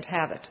they can't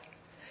have it.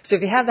 So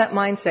if you have that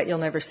mindset, you'll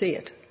never see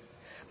it.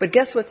 But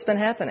guess what's been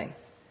happening?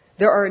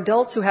 There are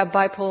adults who have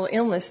bipolar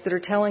illness that are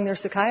telling their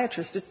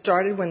psychiatrist it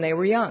started when they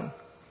were young.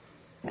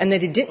 And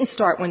that it didn't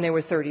start when they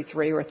were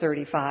 33 or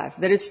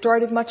 35. That it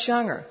started much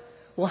younger.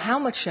 Well, how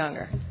much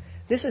younger?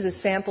 This is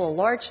a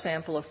large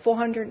sample of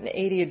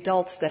 480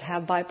 adults that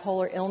have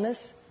bipolar illness.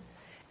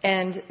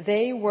 And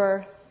they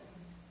were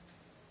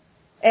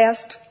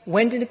asked,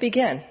 when did it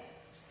begin?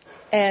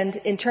 And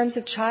in terms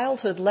of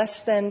childhood,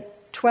 less than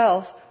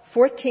 12,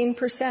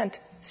 14%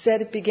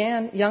 said it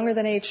began younger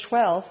than age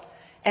 12.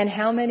 And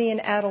how many in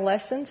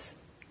adolescence?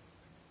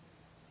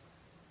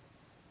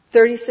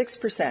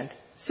 36%.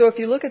 So if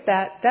you look at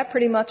that, that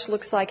pretty much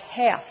looks like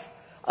half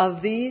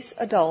of these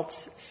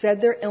adults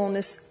said their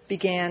illness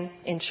began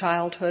in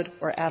childhood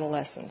or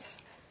adolescence.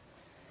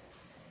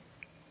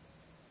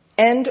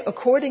 And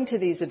according to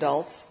these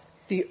adults,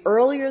 the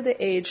earlier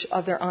the age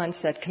of their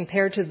onset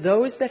compared to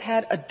those that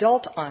had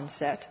adult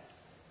onset,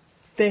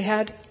 they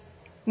had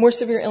more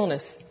severe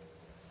illness,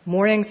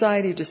 more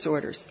anxiety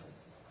disorders,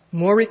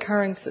 more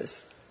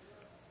recurrences,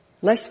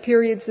 less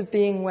periods of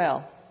being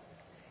well,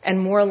 and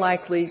more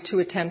likely to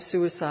attempt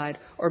suicide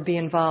or be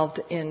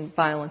involved in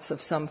violence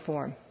of some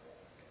form.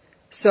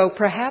 So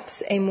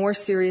perhaps a more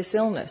serious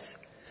illness.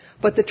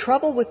 But the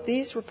trouble with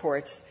these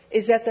reports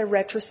is that they're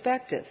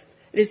retrospective.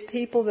 It is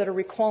people that are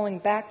recalling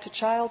back to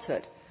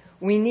childhood.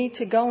 We need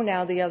to go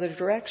now the other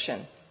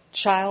direction,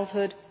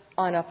 childhood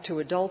on up to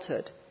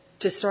adulthood,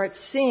 to start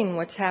seeing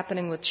what's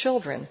happening with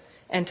children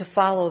and to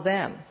follow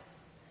them.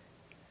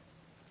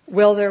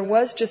 Well, there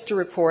was just a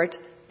report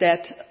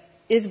that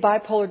is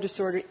bipolar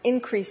disorder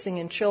increasing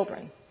in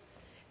children?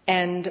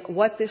 And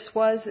what this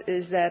was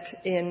is that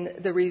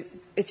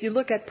if you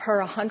look at per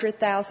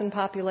 100,000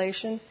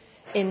 population,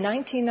 in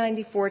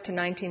 1994 to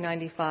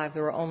 1995,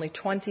 there were only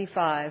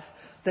 25.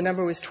 The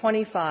number was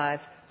 25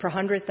 per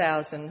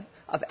 100,000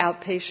 of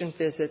outpatient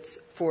visits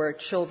for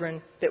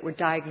children that were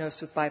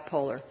diagnosed with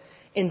bipolar.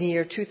 In the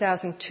year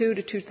 2002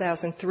 to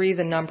 2003,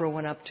 the number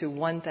went up to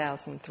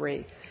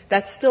 1,003.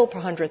 That's still per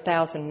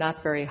 100,000,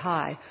 not very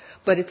high,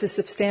 but it's a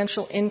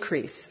substantial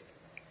increase.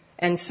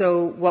 And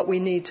so what we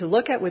need to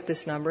look at with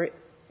this number,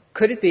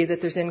 could it be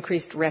that there's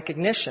increased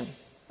recognition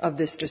of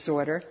this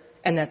disorder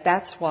and that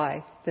that's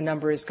why the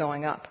number is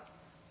going up?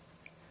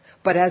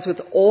 But as with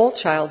all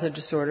childhood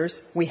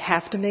disorders, we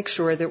have to make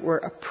sure that we're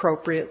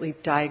appropriately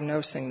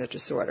diagnosing the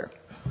disorder.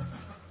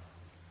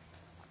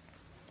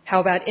 How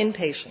about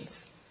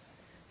inpatients?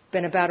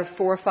 Been about a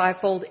 4 or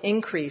 5-fold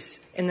increase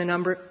in the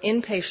number of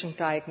inpatient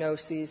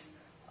diagnoses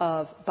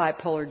of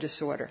bipolar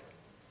disorder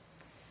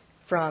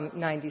from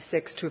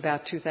 96 to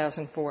about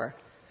 2004.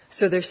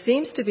 So there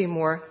seems to be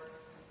more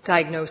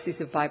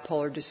diagnoses of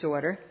bipolar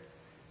disorder.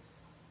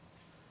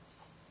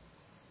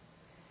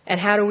 And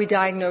how do we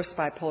diagnose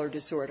bipolar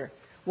disorder?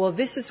 Well,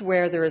 this is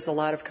where there is a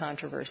lot of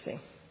controversy.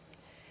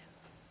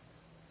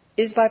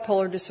 Is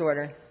bipolar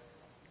disorder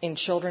in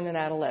children and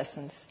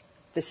adolescents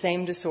the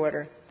same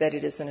disorder that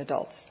it is in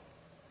adults?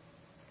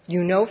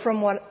 You know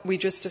from what we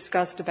just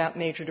discussed about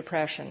major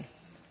depression.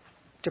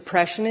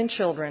 Depression in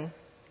children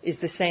is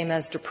the same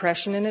as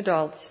depression in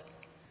adults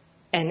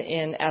and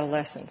in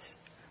adolescents.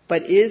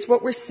 But is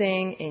what we're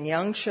seeing in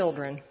young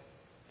children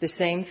the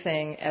same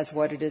thing as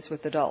what it is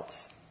with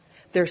adults?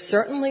 There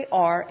certainly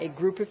are a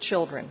group of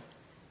children,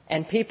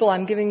 and people,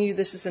 I'm giving you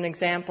this as an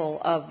example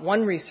of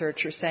one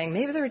researcher saying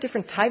maybe there are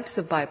different types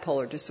of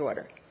bipolar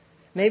disorder.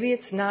 Maybe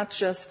it's not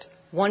just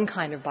one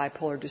kind of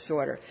bipolar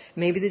disorder.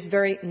 Maybe this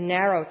very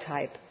narrow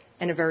type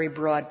and a very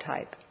broad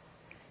type.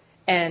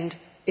 And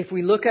if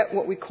we look at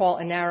what we call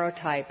a narrow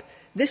type,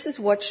 this is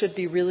what should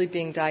be really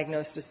being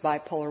diagnosed as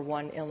bipolar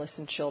I illness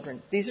in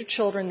children. These are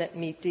children that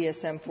meet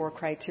DSM-4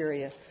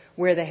 criteria,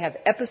 where they have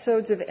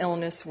episodes of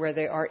illness where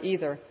they are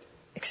either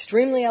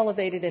extremely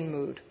elevated in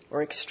mood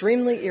or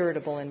extremely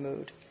irritable in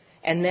mood,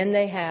 and then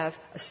they have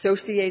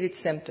associated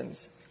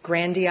symptoms,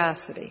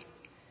 grandiosity,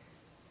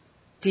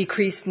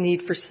 decreased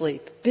need for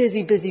sleep,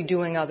 busy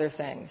doing other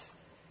things,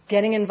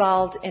 getting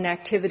involved in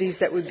activities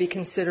that would be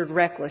considered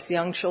reckless,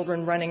 young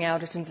children running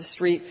out into the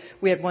street.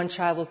 We had one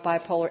child with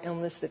bipolar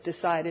illness that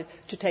decided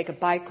to take a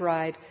bike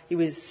ride. He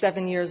was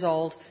 7 years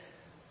old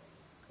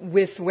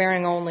with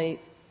wearing only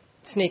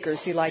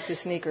sneakers. He liked his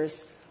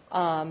sneakers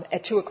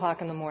at 2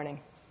 o'clock in the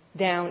morning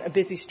down a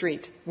busy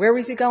street. Where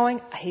was he going?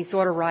 He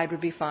thought a ride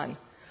would be fun.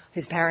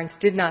 His parents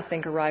did not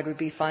think a ride would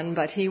be fun,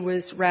 but he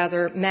was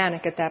rather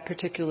manic at that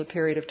particular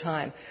period of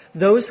time.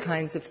 Those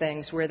kinds of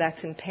things where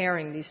that's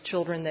impairing these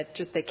children that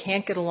just they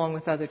can't get along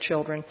with other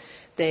children.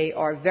 They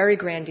are very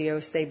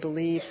grandiose. They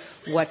believe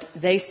what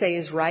they say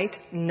is right.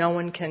 No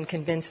one can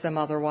convince them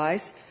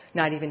otherwise,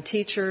 not even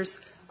teachers.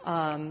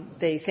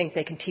 They think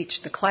they can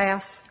teach the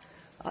class.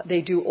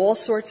 They do all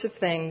sorts of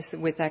things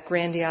with that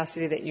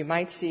grandiosity that you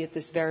might see at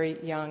this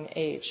very young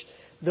age.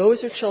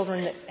 Those are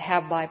children that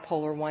have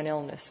bipolar I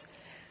illness.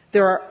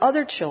 There are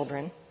other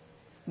children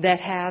that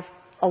have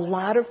a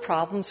lot of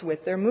problems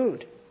with their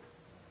mood.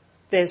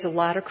 There's a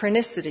lot of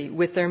chronicity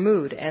with their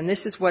mood. And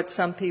this is what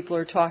some people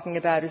are talking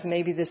about is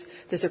maybe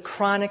there's a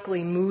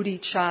chronically moody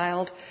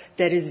child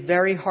that is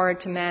very hard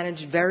to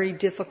manage, very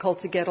difficult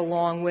to get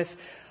along with,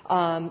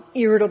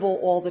 irritable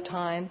all the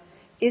time.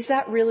 Is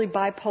that really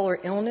bipolar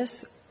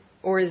illness,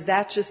 or is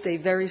that just a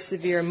very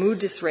severe mood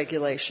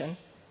dysregulation?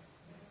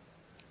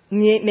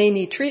 May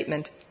need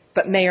treatment,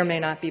 but may or may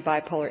not be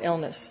bipolar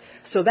illness.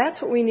 So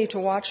that's what we need to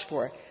watch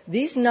for.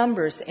 These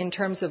numbers in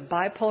terms of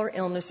bipolar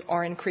illness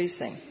are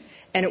increasing.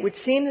 And it would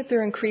seem that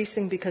they're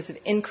increasing because of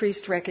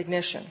increased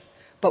recognition.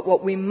 But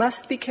what we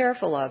must be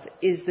careful of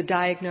is the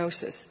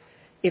diagnosis.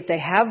 If they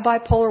have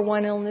bipolar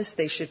I illness,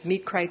 they should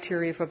meet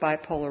criteria for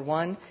bipolar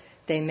I.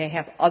 They may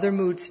have other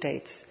mood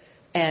states.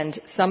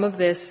 And some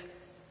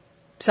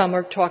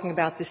are talking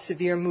about this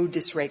severe mood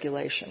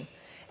dysregulation.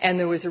 And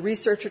there was a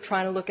researcher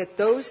trying to look at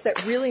those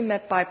that really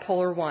met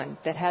bipolar I,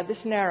 that had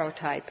this narrow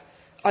type.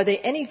 Are they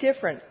any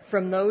different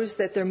from those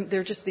that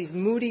they're just these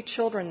moody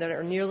children that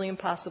are nearly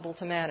impossible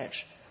to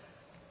manage?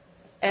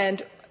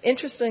 And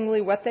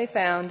interestingly, what they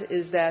found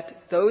is that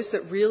those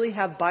that really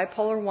have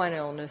bipolar I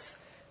illness,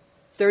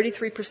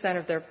 33%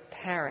 of their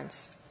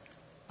parents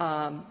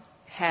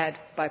had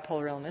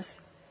bipolar illness.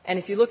 And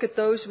if you look at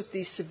those with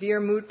these severe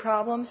mood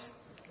problems,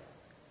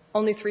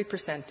 only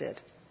 3%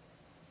 did.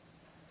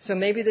 So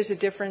maybe there's a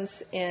difference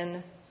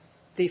in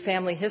the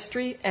family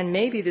history, and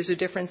maybe there's a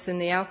difference in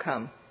the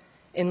outcome.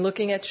 In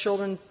looking at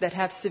children that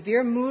have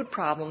severe mood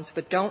problems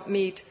but don't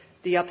meet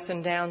the ups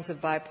and downs of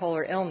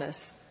bipolar illness,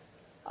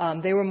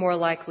 they were more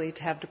likely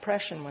to have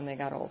depression when they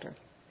got older.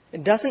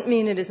 It doesn't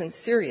mean it isn't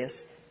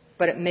serious,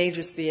 but it may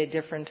just be a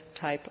different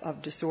type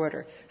of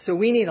disorder. So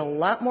we need a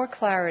lot more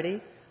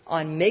clarity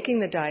on making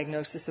the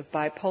diagnosis of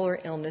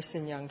bipolar illness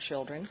in young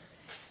children,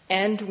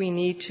 and we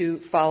need to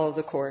follow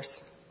the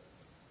course.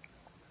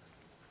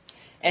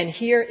 And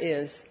here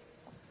is,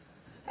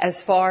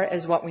 as far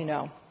as what we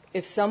know,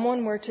 if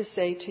someone were to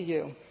say to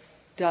you,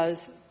 does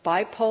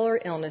bipolar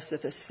illness,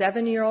 if a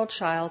 7-year-old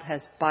child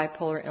has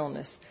bipolar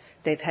illness,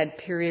 they've had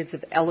periods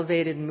of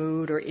elevated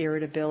mood or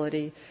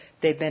irritability,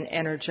 they've been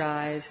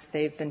energized,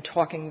 they've been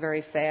talking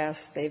very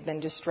fast, they've been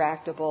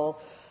distractible,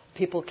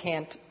 people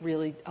can't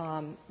really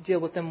deal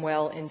with them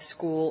well in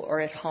school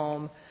or at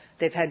home,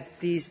 they've had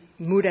these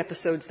mood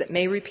episodes that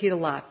may repeat a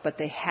lot, but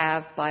they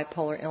have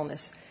bipolar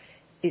illness.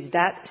 Is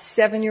that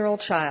 7-year-old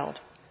child,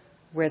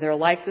 where they're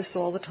like this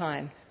all the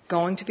time,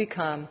 going to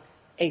become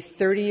a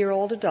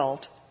 30-year-old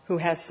adult who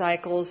has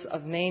cycles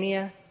of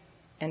mania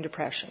and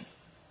depression?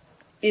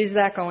 Is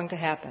that going to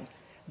happen?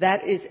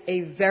 That is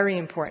a very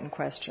important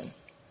question.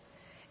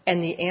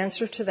 And the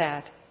answer to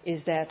that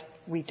is that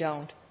we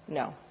don't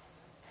know.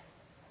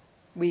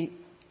 We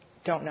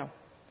don't know.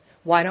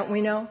 Why don't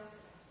we know?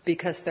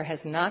 Because there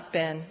has not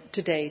been,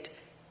 to date,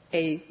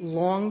 a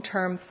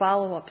long-term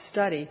follow-up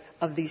study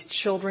of these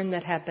children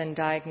that have been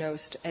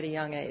diagnosed at a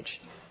young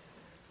age.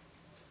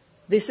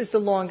 This is the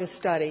longest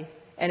study,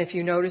 and if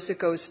you notice, it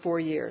goes 4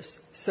 years.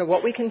 So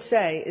what we can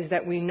say is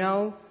that we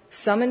know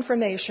some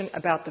information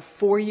about the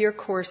 4-year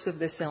course of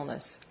this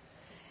illness.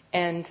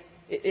 And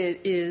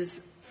it is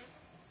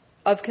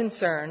of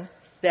concern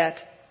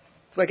that,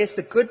 well, I guess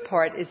the good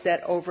part is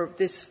that over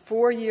this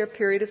 4-year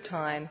period of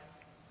time,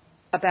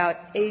 about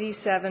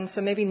 87,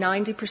 so maybe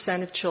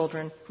 90% of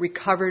children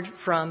recovered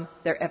from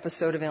their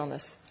episode of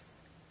illness.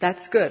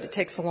 That's good. It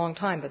takes a long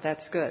time, but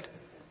that's good.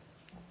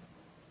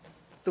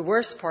 The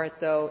worst part,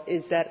 though,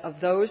 is that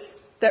of those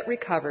that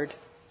recovered,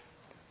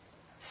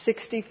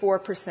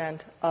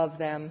 64% of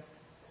them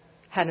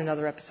had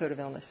another episode of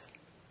illness.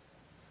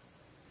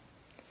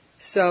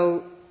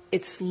 So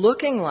it's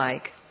looking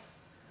like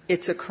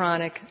it's a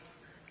chronic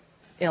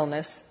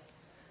illness,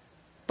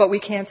 but we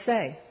can't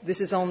say.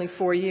 This is only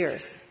 4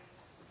 years.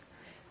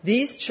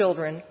 These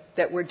children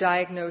that were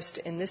diagnosed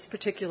in this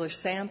particular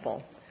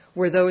sample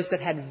were those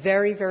that had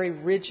very, very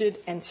rigid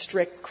and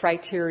strict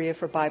criteria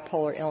for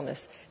bipolar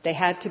illness. They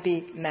had to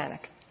be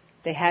manic.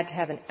 They had to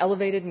have an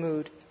elevated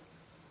mood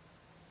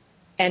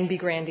and be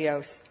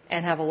grandiose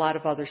and have a lot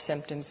of other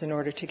symptoms in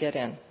order to get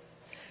in.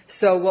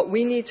 So what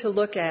we need to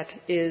look at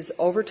is,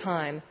 over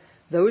time,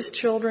 those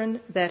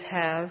children that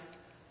have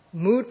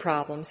mood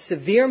problems,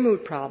 severe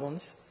mood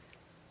problems,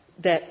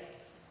 that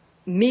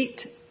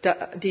meet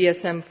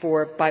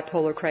DSM-4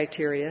 bipolar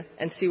criteria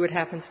and see what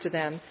happens to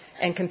them,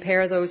 and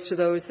compare those to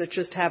those that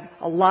just have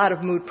a lot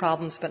of mood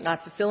problems but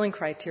not fulfilling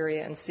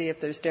criteria, and see if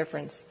there's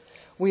difference.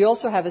 We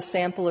also have a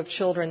sample of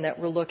children that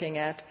we're looking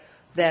at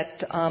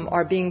that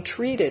are being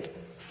treated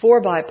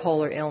for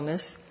bipolar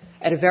illness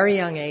at a very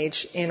young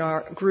age. In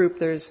our group,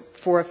 there's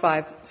 4 or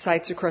 5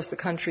 sites across the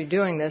country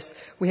doing this.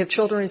 We have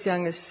children as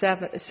young as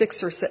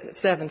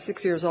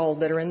 6 years old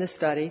that are in this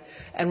study,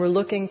 and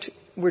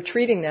we're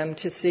treating them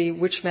to see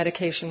which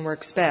medication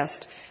works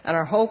best. And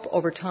our hope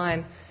over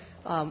time,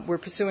 we're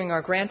pursuing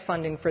our grant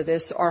funding for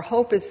this. Our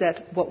hope is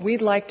that what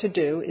we'd like to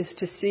do is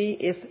to see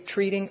if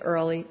treating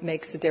early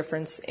makes a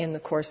difference in the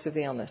course of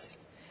the illness.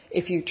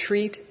 If you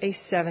treat a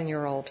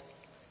 7-year-old,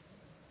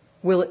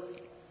 will it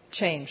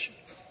change?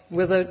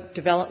 Will the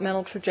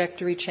developmental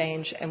trajectory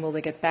change, and will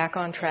they get back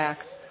on track?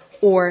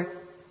 Or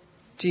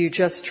do you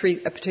just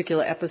treat a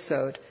particular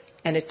episode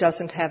and it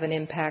doesn't have an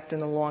impact in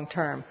the long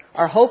term?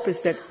 Our hope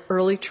is that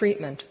early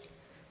treatment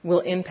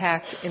will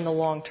impact in the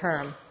long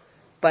term,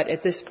 but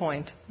at this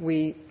point,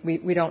 we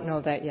don't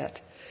know that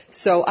yet.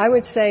 So I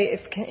would say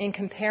in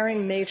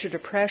comparing major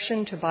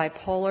depression to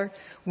bipolar,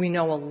 we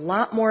know a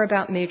lot more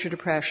about major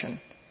depression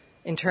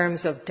in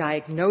terms of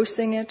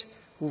diagnosing it,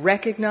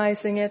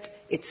 recognizing it,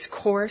 its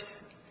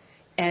course,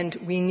 and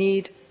we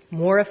need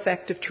more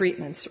effective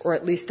treatments, or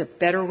at least a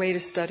better way to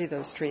study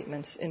those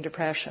treatments in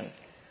depression.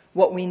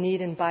 What we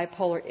need in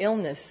bipolar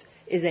illness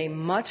is a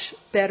much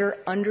better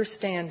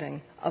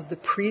understanding of the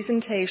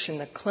presentation,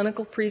 the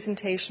clinical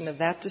presentation of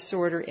that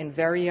disorder in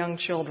very young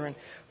children,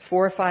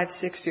 4, 5,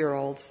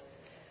 6-year-olds,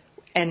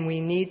 and we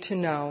need to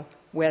know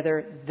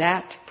whether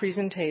that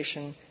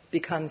presentation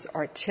becomes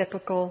our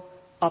typical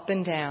up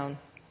and down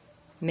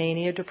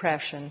mania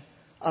depression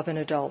of an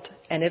adult,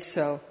 and if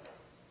so,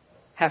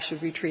 how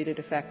should we treat it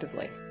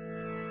effectively?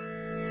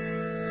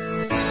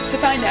 To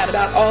find out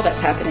about all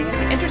that's happening at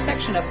the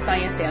intersection of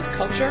science and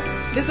culture,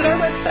 visit our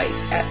website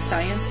at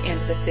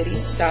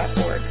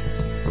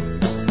scienceandthecity.org.